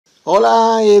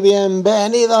Hola y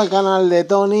bienvenido al canal de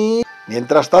Tony.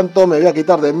 Mientras tanto me voy a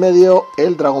quitar de en medio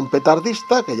el dragón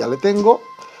petardista, que ya le tengo,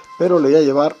 pero le voy a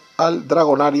llevar al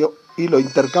dragonario y lo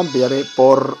intercambiaré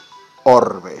por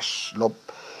orbes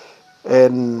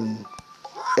en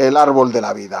el árbol de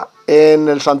la vida. En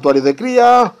el santuario de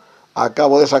cría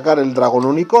acabo de sacar el dragón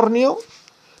unicornio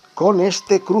con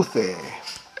este cruce,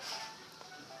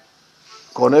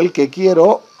 con el que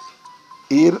quiero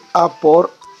ir a por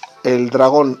el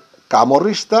dragón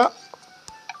camorrista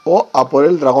o a por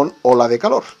el dragón ola de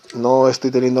calor. No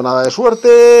estoy teniendo nada de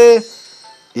suerte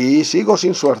y sigo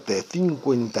sin suerte.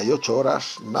 58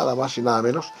 horas, nada más y nada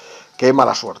menos. Qué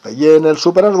mala suerte. Y en el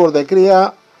super árbol de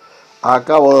cría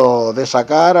acabo de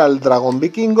sacar al dragón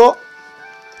vikingo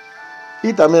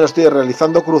y también estoy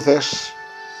realizando cruces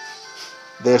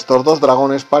de estos dos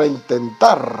dragones para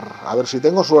intentar, a ver si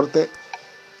tengo suerte,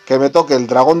 que me toque el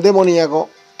dragón demoníaco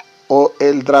o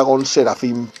el dragón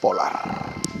serafín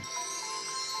polar.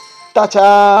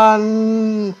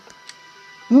 ¡Tachán!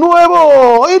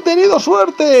 ¡Nuevo! ¡He tenido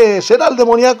suerte! ¿Será el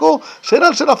demoníaco? ¿Será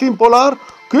el serafín polar?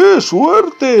 ¡Qué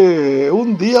suerte!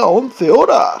 Un día 11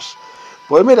 horas.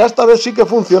 Pues mira, esta vez sí que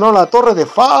funcionó la torre de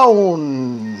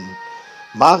Faun.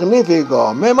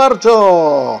 Magnífico. Me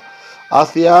marcho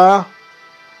hacia...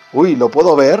 Uy, ¿lo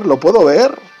puedo ver? ¿Lo puedo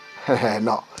ver?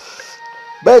 No.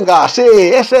 Venga, sí,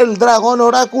 es el dragón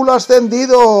oráculo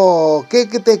ascendido. ¿Qué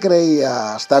te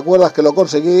creías? ¿Te acuerdas que lo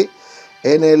conseguí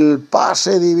en el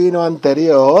pase divino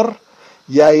anterior?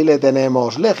 Y ahí le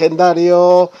tenemos,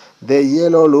 legendario, de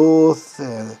hielo, luz,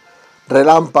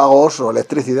 relámpagos o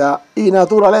electricidad y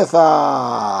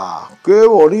naturaleza. ¡Qué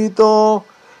bonito!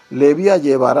 Le voy a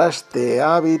llevar a este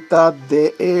hábitat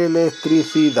de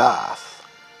electricidad.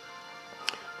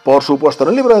 Por supuesto, en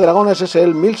el libro de dragones es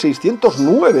el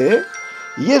 1609,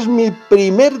 y es mi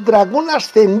primer dragón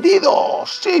ascendido.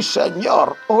 ¡Sí,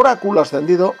 señor! Oráculo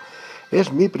ascendido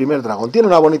es mi primer dragón. Tiene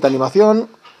una bonita animación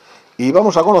y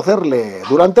vamos a conocerle.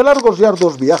 Durante largos y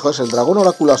arduos viajes, el dragón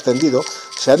oráculo ascendido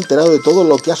se ha enterado de todo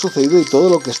lo que ha sucedido y todo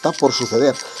lo que está por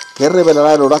suceder. ¿Qué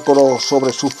revelará el oráculo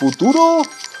sobre su futuro?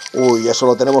 Uy, eso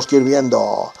lo tenemos que ir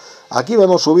viendo. Aquí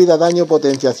vemos su vida, daño,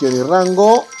 potenciación y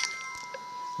rango.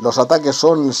 Los ataques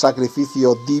son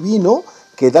sacrificio divino,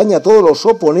 que daña a todos los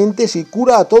oponentes y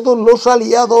cura a todos los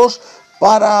aliados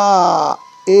para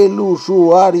el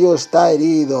usuario está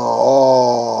herido.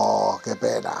 ¡Oh, qué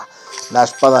pena! La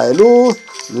espada de luz,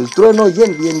 el trueno y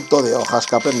el viento de hojas,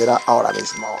 que aprenderá ahora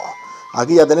mismo.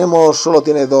 Aquí ya tenemos, solo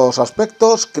tiene dos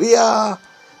aspectos, cría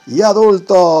y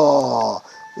adulto.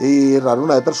 Y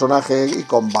ranura de personaje y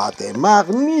combate.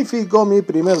 Magnífico, mi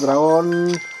primer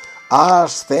dragón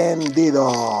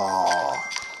ascendido.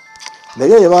 Le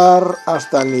voy a llevar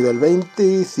hasta el nivel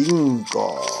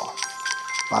 25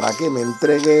 para que me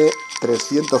entregue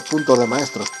 300 puntos de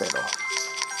maestro, espero.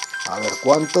 A ver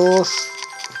cuántos.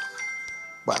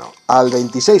 Bueno, al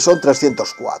 26 son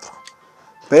 304.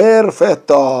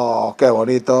 Perfecto. Qué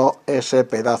bonito ese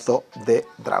pedazo de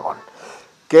dragón.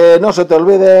 Que no se te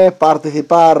olvide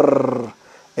participar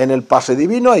en el pase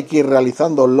divino. Hay que ir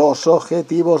realizando los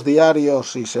objetivos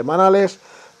diarios y semanales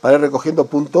para ir recogiendo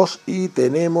puntos. Y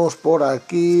tenemos por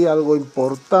aquí algo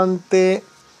importante.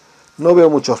 No veo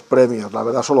muchos premios, la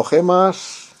verdad, solo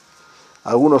gemas,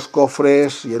 algunos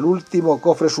cofres, y el último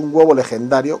cofre es un huevo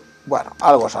legendario. Bueno,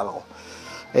 algo es algo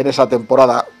en esa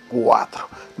temporada 4.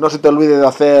 No se te olvide de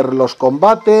hacer los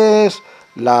combates,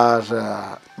 las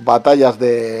batallas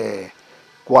de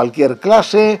cualquier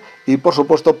clase y por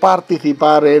supuesto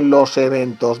participar en los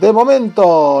eventos. De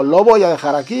momento lo voy a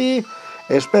dejar aquí.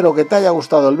 Espero que te haya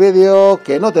gustado el vídeo,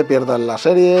 que no te pierdas la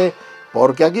serie,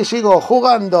 porque aquí sigo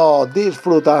jugando,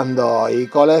 disfrutando y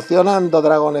coleccionando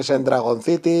dragones en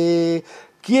Dragoncity.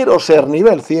 Quiero ser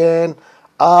nivel 100.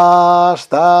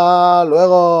 ¡Hasta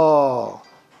luego!